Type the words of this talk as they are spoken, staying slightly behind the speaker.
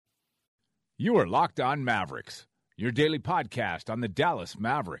You are Locked On Mavericks, your daily podcast on the Dallas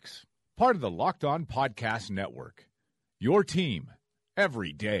Mavericks, part of the Locked On Podcast Network. Your team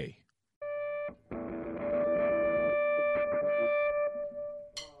every day.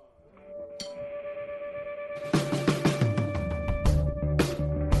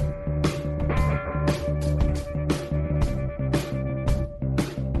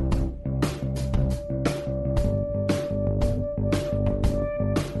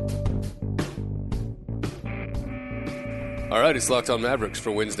 All right, it's Locked On Mavericks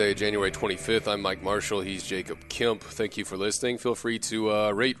for Wednesday, January 25th. I'm Mike Marshall. He's Jacob Kemp. Thank you for listening. Feel free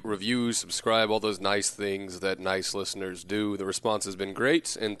to rate, review, subscribe, all those nice things that nice listeners do. The response has been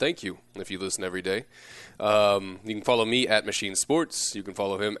great, and thank you if you listen every day. You can follow me at Machine Sports. You can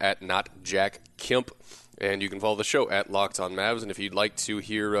follow him at NotJackKemp. And you can follow the show at Locked On Mavs. And if you'd like to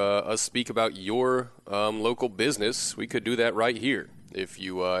hear us speak about your local business, we could do that right here if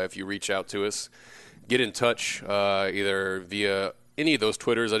you reach out to us. Get in touch either via any of those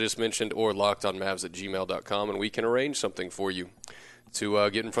Twitters I just mentioned or lockedonmavs@gmail.com, and we can arrange something for you to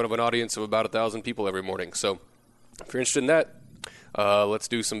get in front of an audience of about 1,000 people every morning. So if you're interested in that, let's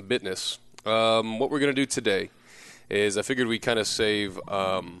do some business. What we're going to do today is I figured we'd kind of save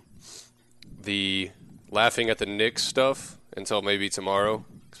the laughing at the Knicks stuff until maybe tomorrow,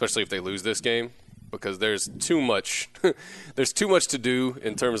 especially if they lose this game, because there's too much to do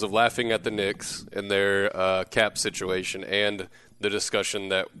in terms of laughing at the Knicks and their cap situation and the discussion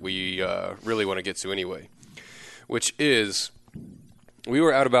that we really want to get to anyway, which is we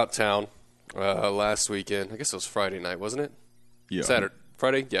were out about town last weekend. I guess it was Friday night, wasn't it? Yeah. Saturday?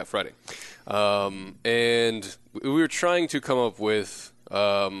 Friday? Yeah, Friday. And we were trying to come up with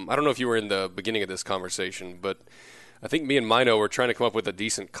I don't know if you were in the beginning of this conversation, but I think me and Mino were trying to come up with a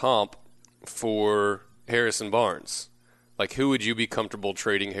decent comp for Harrison Barnes. Like, who would you be comfortable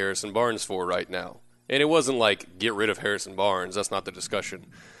trading Harrison Barnes for right now? And it wasn't like, get rid of Harrison Barnes. That's not the discussion.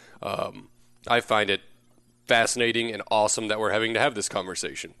 I find it fascinating and awesome that we're having to have this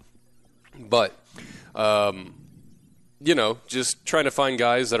conversation. But, just trying to find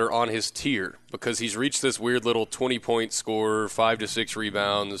guys that are on his tier, because he's reached this weird little 20-point scorer, 5 to 6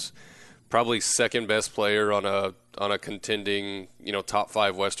 rebounds, probably second best player on a contending, top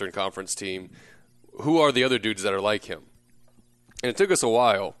 5 Western Conference team. Who are the other dudes that are like him? And it took us a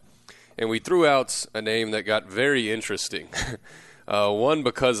while, and we threw out a name that got very interesting. One,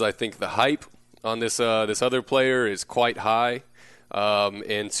 because I think the hype on this other player is quite high,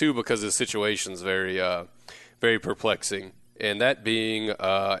 and two, because the situation's very very perplexing, and that being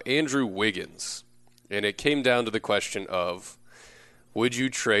Andrew Wiggins. And it came down to the question of, would you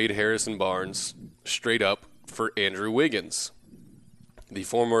trade Harrison Barnes straight up for Andrew Wiggins, the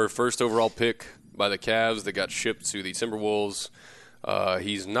former first overall pick by the Cavs that got shipped to the Timberwolves?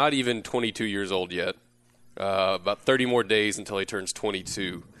 He's not even 22 years old yet. About 30 more days until he turns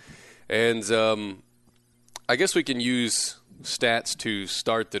 22. And I guess we can use stats to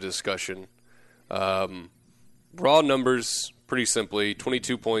start the discussion. Raw numbers, pretty simply,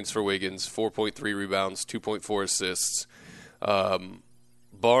 22 points for Wiggins, 4.3 rebounds, 2.4 assists.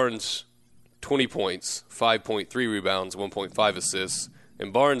 Barnes, 20 points, 5.3 rebounds, 1.5 assists.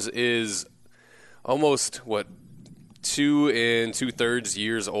 And Barnes is almost, 2 2/3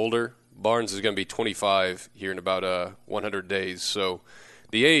 years older. Barnes is going to be 25 here in about 100 days. So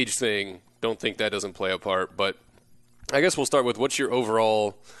the age thing, don't think that doesn't play a part. But I guess we'll start with, what's your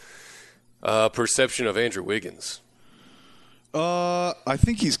overall perception of Andrew Wiggins? I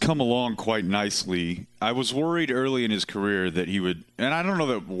think he's come along quite nicely. I was worried early in his career that he would, and I don't know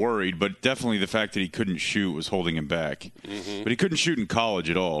that worried, but definitely the fact that he couldn't shoot was holding him back. Mm-hmm. But he couldn't shoot in college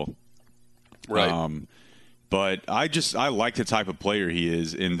at all. Right. But I like the type of player he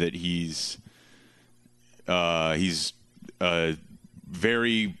is, in that he's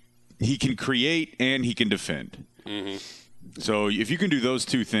he can create and he can defend. Mm-hmm. So if you can do those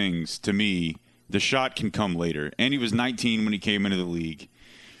two things, to me, the shot can come later. And he was 19 when he came into the league.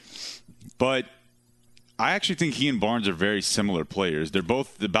 But I actually think he and Barnes are very similar players. They're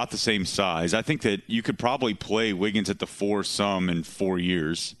both about the same size. I think that you could probably play Wiggins at the 4 some in 4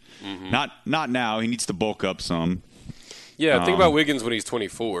 years. Mm-hmm. Not now. He needs to bulk up some. Yeah, think about Wiggins when he's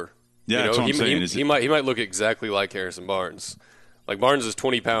 24. Yeah, that's what I'm saying. He might look exactly like Harrison Barnes. Like, Barnes is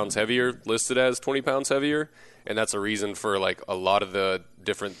 20 pounds heavier, listed as 20 pounds heavier, and that's a reason for, like, a lot of the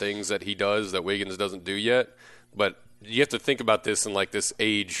different things that he does that Wiggins doesn't do yet. But you have to think about this in, like, this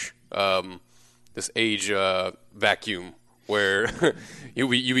age vacuum where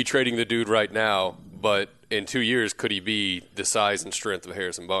you be trading the dude right now, but in 2 years, could he be the size and strength of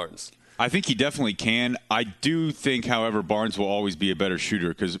Harrison Barnes? I think he definitely can. I do think, however, Barnes will always be a better shooter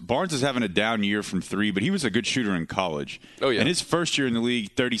because Barnes is having a down year from three, but he was a good shooter in college. Oh, yeah. And his first year in the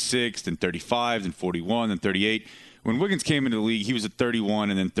league, 36, then 35, then 41, then 38. When Wiggins came into the league, he was a 31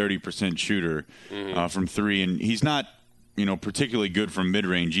 and then 30% shooter from three. And he's not, particularly good from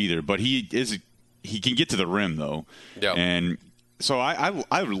mid-range either, but he can get to the rim, though. Yeah. And so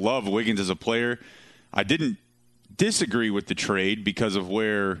I love Wiggins as a player. I didn't disagree with the trade because of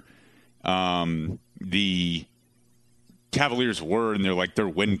where the Cavaliers were in their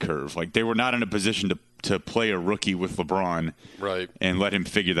win curve. Like, they were not in a position to play a rookie with LeBron, right, and let him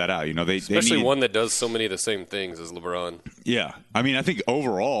figure that out. Especially one that does so many of the same things as LeBron. Yeah, I mean, I think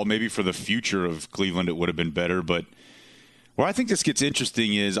overall, maybe for the future of Cleveland, it would have been better. But where I think this gets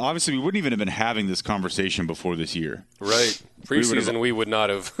interesting is obviously we wouldn't even have been having this conversation before this year. Right, preseason we would not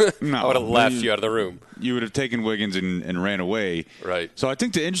have. No, I would have laughed you out of the room. You would have taken Wiggins and ran away. Right. So I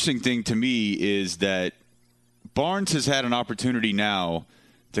think the interesting thing to me is that Barnes has had an opportunity now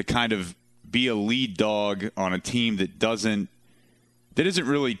to kind of be a lead dog on a team that isn't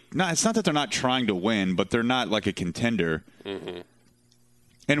really it's not that they're not trying to win, but they're not like a contender. Mm-hmm.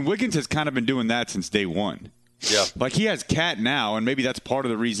 And Wiggins has kind of been doing that since day one. Yeah. Like, he has Cat now, and maybe that's part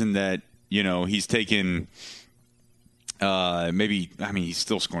of the reason that, he's taken he's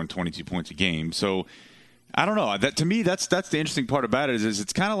still scoring 22 points a game. So I don't know. That, to me, that's the interesting part about it is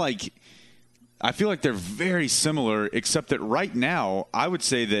it's kind of like I feel like they're very similar, except that right now I would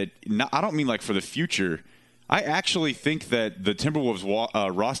say that I don't mean like for the future. I actually think that the Timberwolves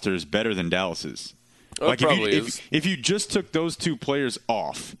roster is better than Dallas's. Oh, like if you just took those two players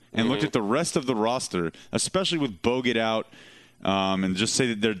off and looked at the rest of the roster, especially with Bogut out, and just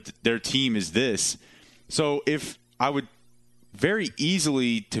say that their team is this. So if I would very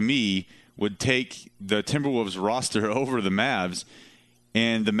easily, to me, would take the Timberwolves roster over the Mavs,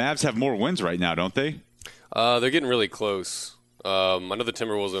 and the Mavs have more wins right now, don't they? They're getting really close. I know the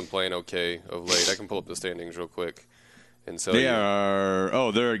Timberwolves have been playing okay of late. I can pull up the standings real quick. And so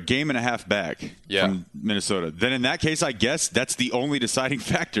they're a game and a half back from Minnesota. Then in that case, I guess that's the only deciding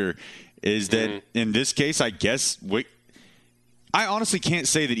factor is that in this case, I guess I honestly can't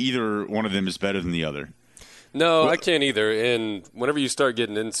say that either one of them is better than the other. No, I can't either. And whenever you start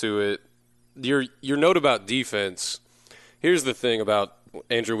getting into it, your note about defense, here's the thing about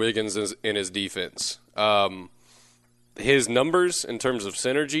Andrew Wiggins and his defense. His numbers in terms of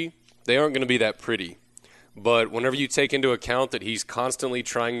synergy, they aren't going to be that pretty. But whenever you take into account that he's constantly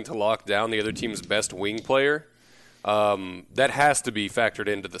trying to lock down the other team's best wing player, that has to be factored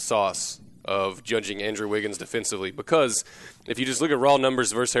into the sauce of judging Andrew Wiggins defensively. Because if you just look at raw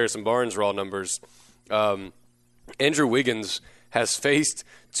numbers versus Harrison Barnes' raw numbers, Andrew Wiggins has faced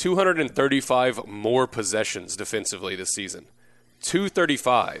 235 more possessions defensively this season.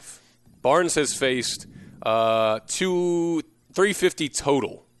 235. Barnes has faced 350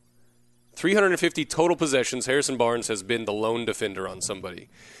 total. 350 total possessions. Harrison Barnes has been the lone defender on somebody.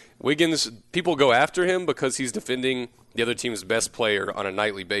 Wiggins, people go after him because he's defending the other team's best player on a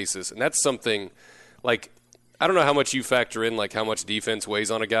nightly basis. And that's something, like, I don't know how much you factor in, like, how much defense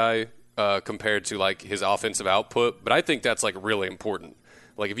weighs on a guy compared to, like, his offensive output. But I think that's, like, really important.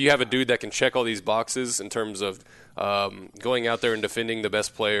 Like, if you have a dude that can check all these boxes in terms of going out there and defending the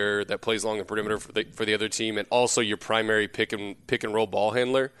best player that plays along the perimeter for the other team, and also your primary pick and roll ball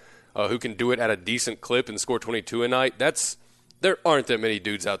handler, who can do it at a decent clip and score 22 a night, there aren't that many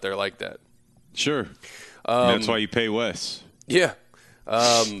dudes out there like that. Sure. That's why you pay Wes. Yeah.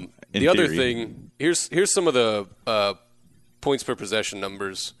 The other thing, here's some of the points per possession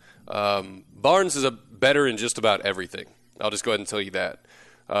numbers. Barnes is better in just about everything. I'll just go ahead and tell you that.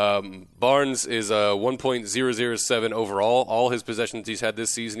 Barnes is a 1.007 overall. All his possessions he's had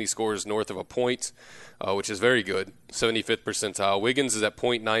this season, he scores north of a point, which is very good, 75th percentile. Wiggins is at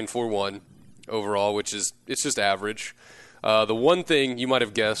 .941 overall, it's just average. The one thing you might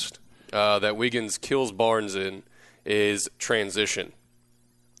have guessed that Wiggins kills Barnes in is transition.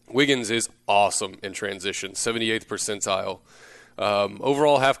 Wiggins is awesome in transition, 78th percentile.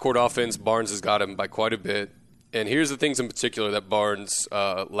 Overall half-court offense, Barnes has got him by quite a bit. And here's the things in particular that Barnes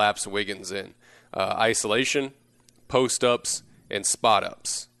laps Wiggins in. Isolation, post-ups, and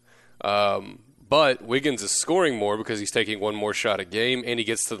spot-ups. But Wiggins is scoring more because he's taking one more shot a game, and he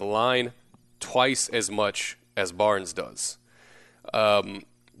gets to the line twice as much as Barnes does.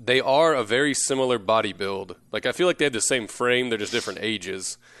 They are a very similar body build. Like, I feel like they have the same frame. They're just different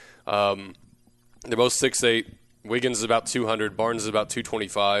ages. They're both 6'8". Wiggins is about 200. Barnes is about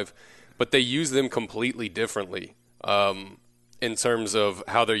 225. But they use them completely differently in terms of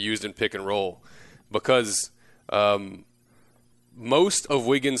how they're used in pick and roll. Because most of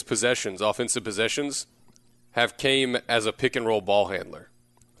Wiggins' possessions, offensive possessions, have came as a pick-and-roll ball handler.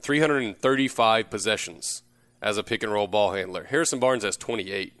 335 possessions as a pick-and-roll ball handler. Harrison Barnes has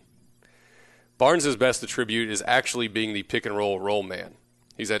 28. Barnes' best attribute is actually being the pick-and-roll roll man.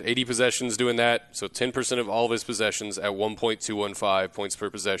 He's had 80 possessions doing that, so 10% of all of his possessions at 1.215 points per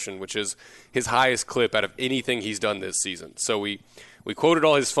possession, which is his highest clip out of anything he's done this season. So we quoted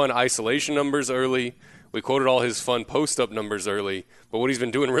all his fun isolation numbers early. We quoted all his fun post-up numbers early. But what he's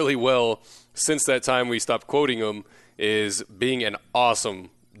been doing really well since that time we stopped quoting him is being an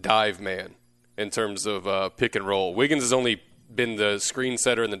awesome dive man in terms of pick and roll. Wiggins has only been the screen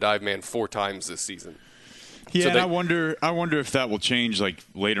setter and the dive man 4 times this season. Yeah, so and I wonder if that will change like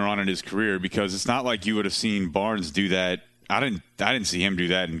later on in his career, because it's not like you would have seen Barnes do that. I didn't see him do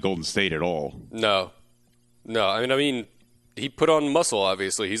that in Golden State at all. No. I mean, he put on muscle.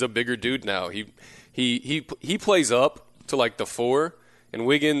 Obviously, he's a bigger dude now. He plays up to like the 4, and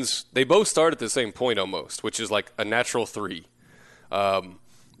Wiggins. They both start at the same point almost, which is like a natural 3.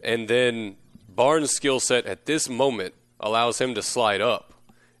 And then Barnes' skill set at this moment allows him to slide up.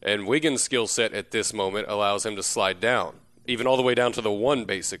 And Wiggins' skill set at this moment allows him to slide down, even all the way down to the 1,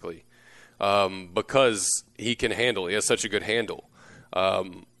 basically, because he can handle. He has such a good handle.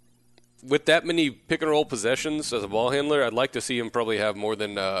 With that many pick-and-roll possessions as a ball handler, I'd like to see him probably have more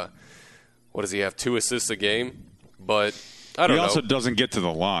than, what does he have, 2 assists a game? But I don't know. He also doesn't get to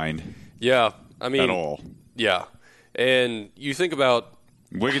the line. Yeah, I mean. At all. Yeah. And you think about.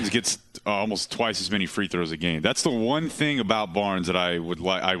 Wiggins gets almost twice as many free throws a game. That's the one thing about Barnes that I would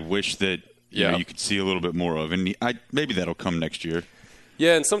like. I wish that you could see a little bit more of, and maybe that'll come next year.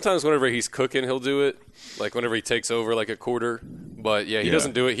 Yeah, and sometimes whenever he's cooking, he'll do it. Like whenever he takes over, like a quarter. But he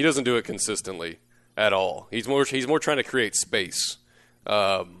doesn't do it. He doesn't do it consistently at all. He's more trying to create space,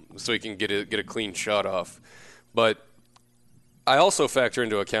 so he can get a clean shot off. But I also factor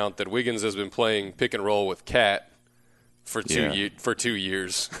into account that Wiggins has been playing pick and roll with Cat for 2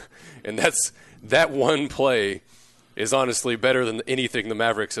 years, and that one play is honestly better than anything the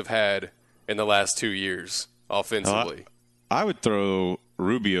Mavericks have had in the last 2 years offensively. I would throw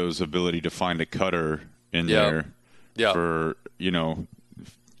Rubio's ability to find a cutter in there. Yeah. For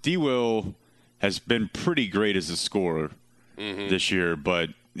D-Will has been pretty great as a scorer this year,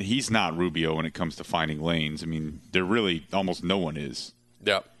 but he's not Rubio when it comes to finding lanes. I mean, there really almost no one is.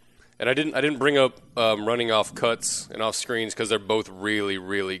 Yeah. And I didn't bring up running off cuts and off screens because they're both really,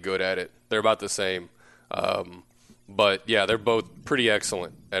 really good at it. They're about the same. But, yeah, they're both pretty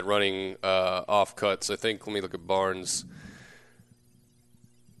excellent at running off cuts. I think, let me look at Barnes.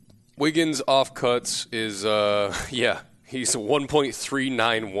 Wiggins off cuts is, he's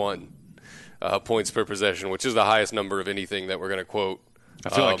 1.391 points per possession, which is the highest number of anything that we're going to quote. I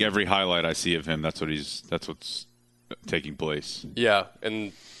feel like every highlight I see of him, that's what's taking place. Yeah,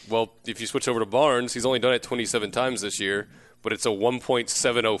 and well, if you switch over to Barnes, he's only done it 27 times this year, but it's a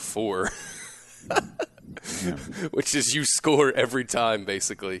 1.704, which is you score every time,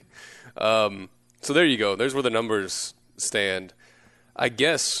 basically. So there you go. There's where the numbers stand. I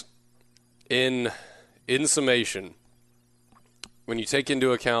guess in summation, when you take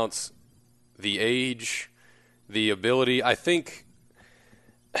into account the age, the ability, I think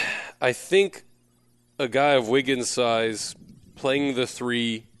a guy of Wiggins' size playing the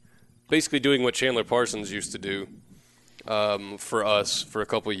 3, basically doing what Chandler Parsons used to do for us for a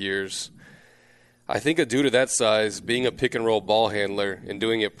couple years. I think a dude of that size being a pick-and-roll ball handler and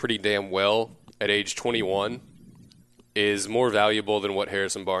doing it pretty damn well at age 21 is more valuable than what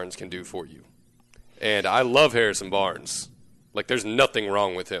Harrison Barnes can do for you. And I love Harrison Barnes. Like, there's nothing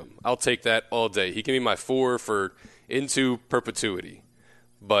wrong with him. I'll take that all day. He can be my 4 for into perpetuity.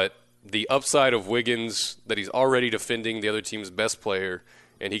 But the upside of Wiggins, that he's already defending the other team's best player,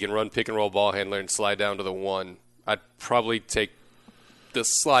 and he can run pick-and-roll ball handler and slide down to the 1, I'd probably take the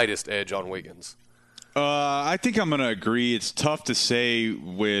slightest edge on Wiggins. I think I'm going to agree. It's tough to say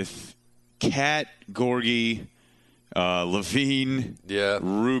with Cat, Gorgie, Levine,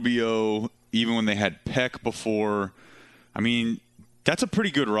 Rubio, even when they had Peck before. I mean, that's a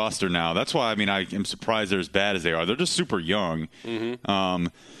pretty good roster now. That's why, I am surprised they're as bad as they are. They're just super young. Mm-hmm.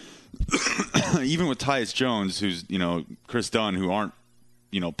 Even with Tyus Jones, who's, Chris Dunn, who aren't,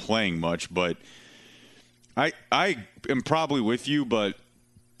 playing much. But I am probably with you, but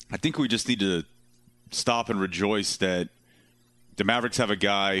I think we just need to stop and rejoice that the Mavericks have a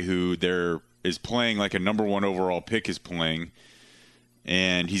guy who is playing like a number 1 overall pick is playing,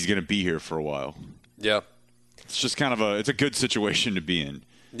 and he's going to be here for a while. Yeah. It's just kind of it's a good situation to be in.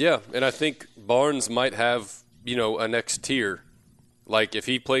 Yeah, and I think Barnes might have, a next tier. Like, if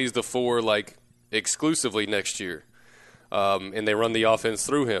he plays the 4, like, exclusively next year, and they run the offense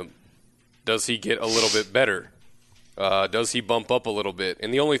through him, does he get a little bit better? Does he bump up a little bit?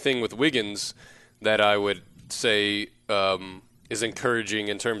 And the only thing with Wiggins that I would say is encouraging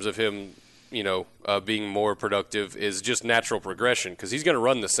in terms of him, being more productive is just natural progression, because he's going to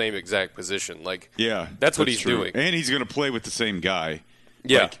run the same exact position. That's what he's true. doing. And he's going to play with the same guy.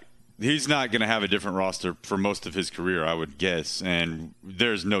 Yeah. He's not going to have a different roster for most of his career, I would guess. And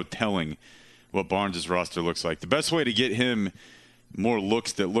there's no telling what Barnes' roster looks like. The best way to get him more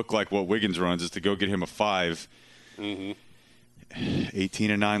looks that look like what Wiggins runs is to go get him a 5. 18-9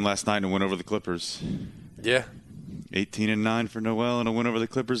 last night and a win over the Clippers. Yeah. 18-9 for Noel and a win over the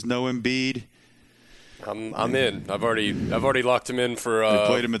Clippers. No Embiid. I'm in. I've already locked him in for. They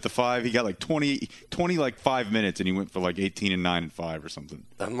played him at the 5. He got like 20 like 5 minutes, and he went for like 18-9 and 5 or something.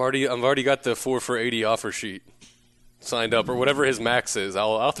 I've already got the 4 for 80 offer sheet signed up, or whatever his max is.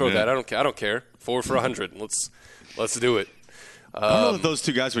 I'll throw that. I don't care. 4 for 100. Let's do it. I don't know if those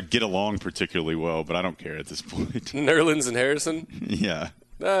two guys would get along particularly well, but I don't care at this point. Nerlens and Harrison? Yeah.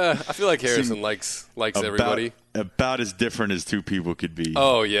 I feel like Harrison likes everybody. About as different as two people could be.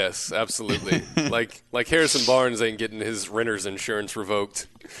 Oh, yes, absolutely. like Harrison Barnes ain't getting his renter's insurance revoked.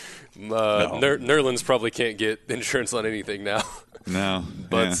 No. Nerlens probably can't get insurance on anything now. No.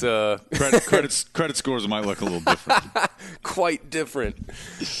 But yeah. Credit scores might look a little different. Quite different.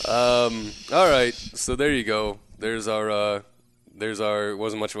 All right, so there you go. There's our it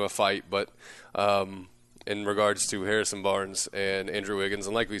wasn't much of a fight, but in regards to Harrison Barnes and Andrew Wiggins,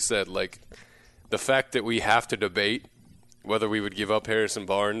 and like we said, the fact that we have to debate whether we would give up Harrison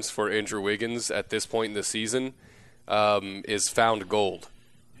Barnes for Andrew Wiggins at this point in the season is found gold.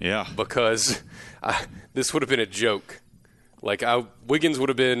 Yeah. Because this would have been a joke. Wiggins would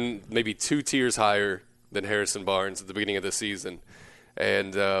have been maybe 2 tiers higher than Harrison Barnes at the beginning of the season.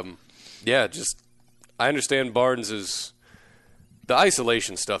 And, I understand Barnes the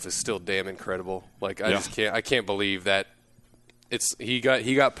isolation stuff is still damn incredible. I can't believe that he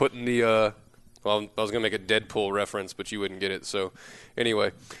got put in the well, I was going to make a Deadpool reference, but you wouldn't get it. So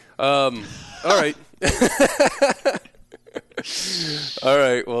anyway, all right. All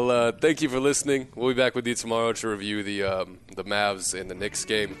right. Well, thank you for listening. We'll be back with you tomorrow to review the Mavs and the Knicks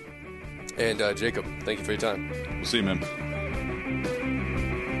game. And Jacob, thank you for your time. We'll see you, man.